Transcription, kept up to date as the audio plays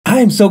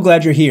I'm so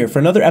glad you're here for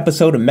another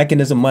episode of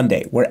Mechanism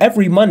Monday, where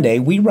every Monday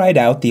we write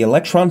out the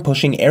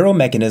electron-pushing arrow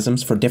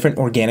mechanisms for different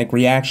organic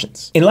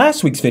reactions. In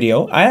last week's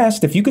video, I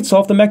asked if you could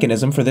solve the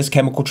mechanism for this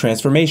chemical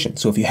transformation,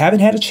 so if you haven't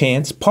had a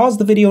chance, pause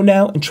the video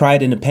now and try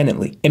it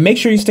independently. And make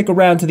sure you stick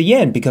around to the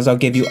end because I'll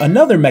give you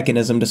another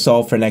mechanism to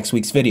solve for next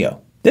week's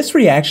video. This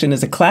reaction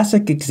is a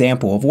classic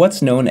example of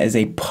what's known as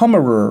a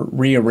Pummerer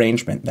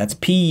rearrangement. That's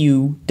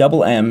P-U-M-M-E-R-E-R.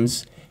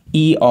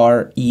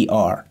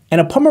 And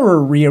a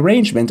Pummerer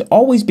rearrangement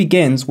always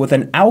begins with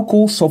an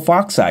alkyl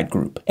sulfoxide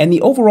group, and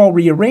the overall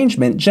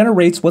rearrangement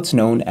generates what's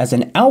known as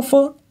an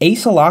alpha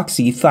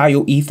acyloxy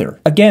thioether.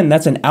 Again,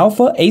 that's an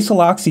alpha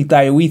acyloxy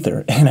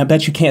thioether, and I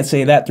bet you can't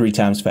say that 3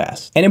 times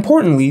fast. And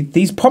importantly,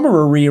 these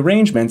Pummerer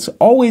rearrangements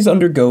always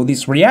undergo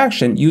this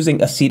reaction using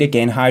acetic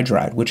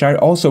anhydride, which I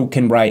also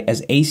can write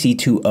as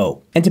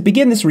AC2O. And to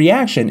begin this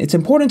reaction, it's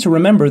important to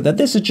remember that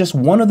this is just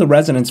one of the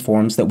resonance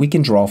forms that we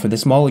can draw for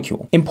this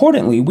molecule.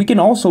 Importantly, we can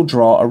also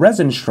draw a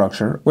resonance structure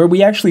where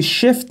we actually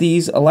shift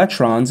these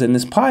electrons in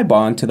this pi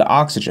bond to the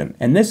oxygen,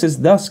 and this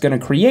is thus going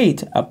to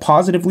create a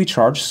positively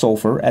charged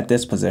sulfur at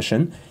this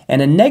position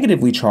and a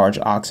negatively charged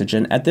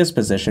oxygen at this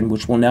position,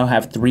 which will now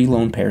have 3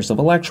 lone pairs of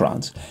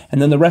electrons,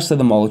 and then the rest of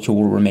the molecule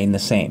will remain the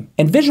same.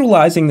 And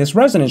visualizing this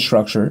resonance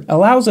structure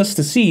allows us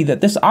to see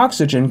that this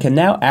oxygen can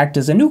now act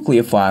as a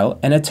nucleophile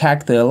and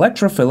attack the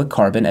electrophilic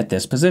carbon at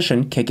this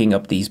position, kicking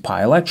up these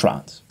pi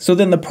electrons. So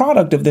then the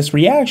product of this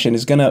reaction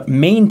is going to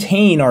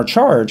maintain our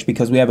charge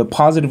because we have a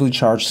positively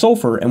charged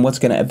sulfur and what's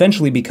going to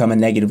eventually become a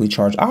negatively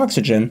charged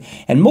oxygen,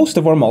 and most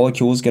of our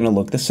molecule is going to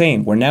look the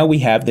same, where now we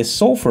have this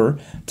sulfur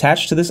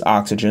attached to this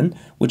oxygen,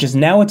 which is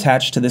now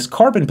attached to this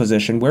carbon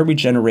position where we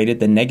generated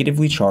the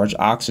negatively charged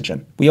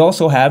oxygen. We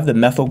also have the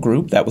methyl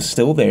group that was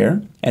still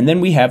there, and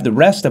then we have the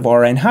rest of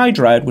our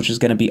anhydride, which is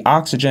going to be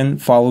oxygen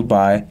followed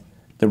by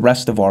the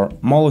rest of our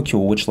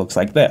molecule, which looks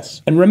like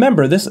this. And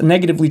remember, this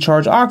negatively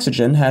charged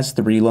oxygen has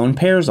 3 lone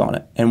pairs on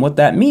it. And what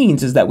that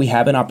means is that we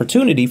have an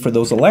opportunity for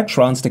those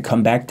electrons to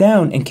come back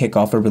down and kick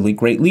off a really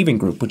great leaving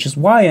group, which is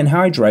why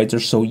anhydrides are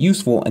so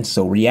useful and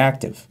so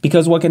reactive.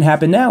 Because what can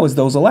happen now is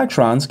those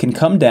electrons can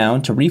come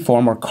down to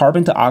reform our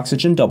carbon to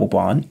oxygen double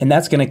bond, and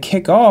that's going to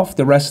kick off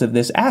the rest of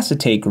this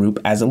acetate group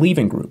as a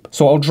leaving group.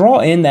 So I'll draw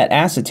in that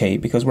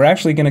acetate because we're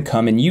actually going to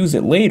come and use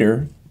it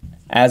later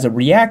as a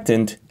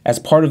reactant as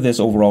part of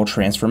this overall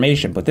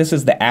transformation, but this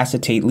is the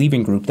acetate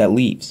leaving group that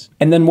leaves.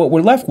 And then what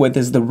we're left with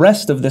is the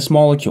rest of this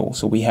molecule.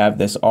 So we have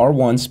this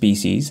R1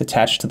 species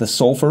attached to the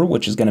sulfur,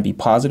 which is going to be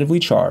positively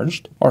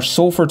charged. Our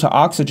sulfur to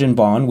oxygen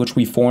bond, which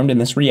we formed in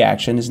this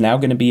reaction, is now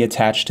going to be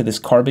attached to this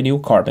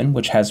carbonyl carbon,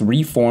 which has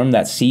reformed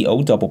that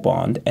CO double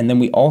bond. And then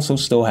we also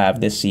still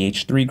have this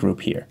CH3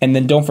 group here. And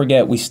then don't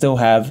forget, we still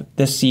have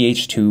this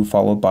CH2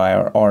 followed by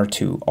our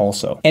R2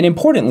 also. And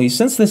importantly,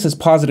 since this is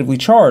positively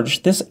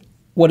charged,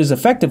 what is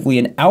effectively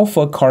an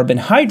alpha carbon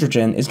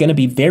hydrogen is going to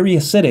be very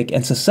acidic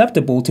and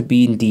susceptible to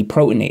being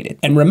deprotonated.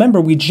 And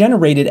remember, we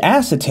generated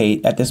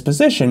acetate at this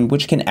position,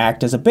 which can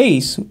act as a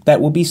base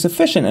that will be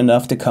sufficient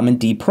enough to come and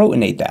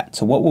deprotonate that.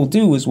 So what we'll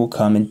do is we'll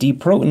come and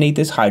deprotonate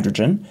this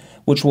hydrogen,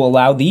 which will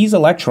allow these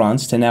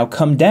electrons to now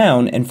come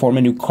down and form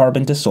a new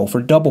carbon to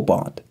sulfur double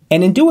bond.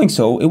 And in doing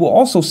so, it will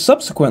also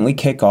subsequently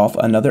kick off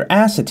another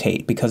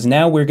acetate because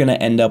now we're going to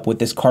end up with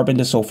this carbon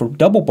to sulfur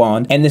double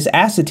bond, and this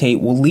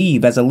acetate will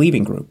leave as a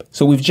leaving group.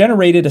 So we've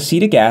generated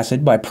acetic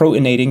acid by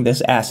protonating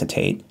this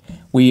acetate.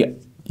 We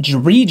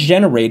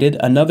regenerated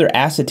another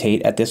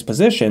acetate at this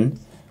position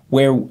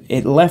where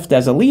it left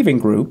as a leaving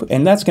group,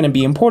 and that's going to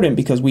be important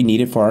because we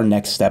need it for our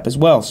next step as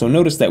well. So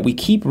notice that we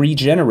keep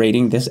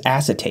regenerating this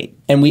acetate.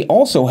 And we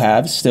also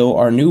have still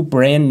our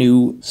brand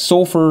new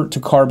sulfur to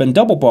carbon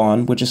double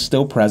bond, which is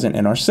still present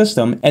in our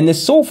system. And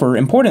this sulfur,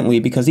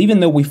 importantly, because even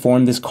though we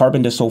formed this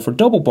carbon to sulfur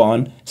double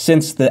bond,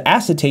 since the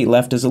acetate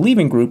left as a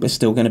leaving group is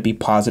still going to be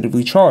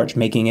positively charged,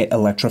 making it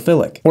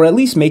electrophilic, or at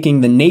least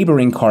making the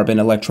neighboring carbon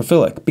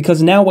electrophilic.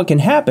 Because now what can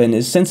happen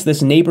is, since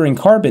this neighboring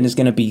carbon is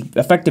going to be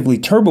effectively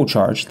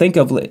turbocharged, think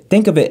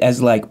of it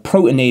as like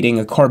protonating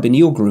a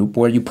carbonyl group,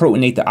 where you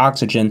protonate the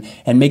oxygen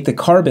and make the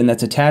carbon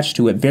that's attached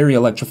to it very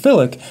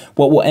electrophilic.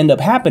 What will end up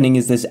happening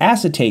is this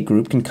acetate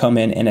group can come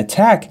in and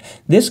attack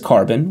this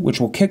carbon, which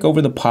will kick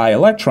over the pi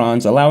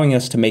electrons, allowing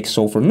us to make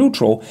sulfur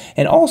neutral,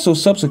 and also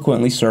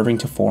subsequently serving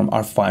to form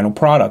our final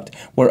product,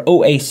 where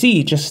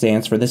OAC just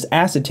stands for this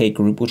acetate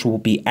group, which will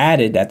be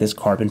added at this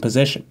carbon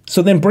position.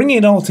 So then, bringing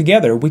it all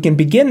together, we can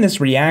begin this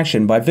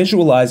reaction by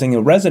visualizing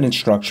a resonance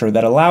structure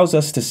that allows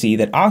us to see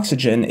that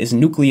oxygen is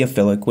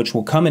nucleophilic, which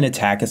will come and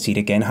attack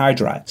acetic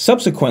anhydride.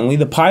 Subsequently,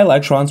 the pi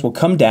electrons will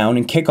come down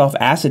and kick off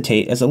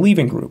acetate as a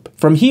leaving group.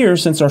 From here,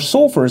 since our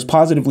sulfur is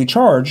positively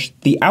charged,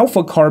 the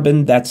alpha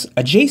carbon that's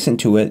adjacent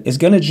to it is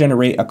going to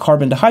generate a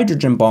carbon to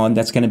hydrogen bond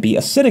that's going to be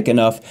acidic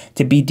enough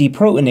to be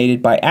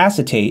deprotonated by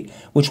acetate,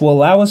 which will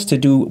allow us to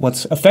do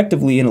what's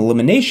effectively an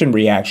elimination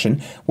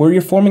reaction, where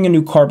you're forming a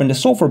new carbon to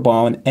sulfur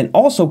bond and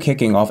also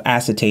kicking off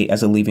acetate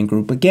as a leaving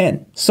group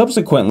again.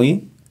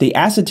 Subsequently, the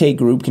acetate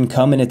group can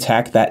come and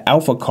attack that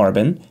alpha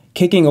carbon,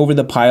 kicking over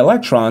the pi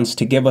electrons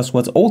to give us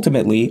what's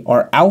ultimately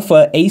our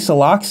alpha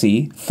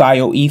acyloxy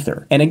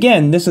thioether. And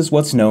again, this is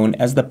what's known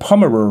as the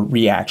Pummerer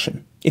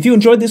reaction. If you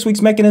enjoyed this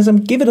week's mechanism,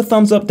 give it a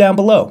thumbs up down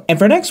below. And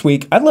for next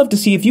week, I'd love to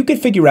see if you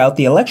could figure out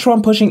the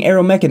electron-pushing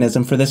arrow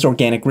mechanism for this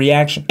organic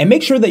reaction. And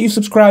make sure that you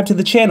subscribe to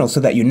the channel so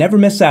that you never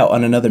miss out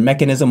on another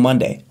Mechanism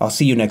Monday. I'll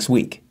see you next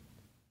week.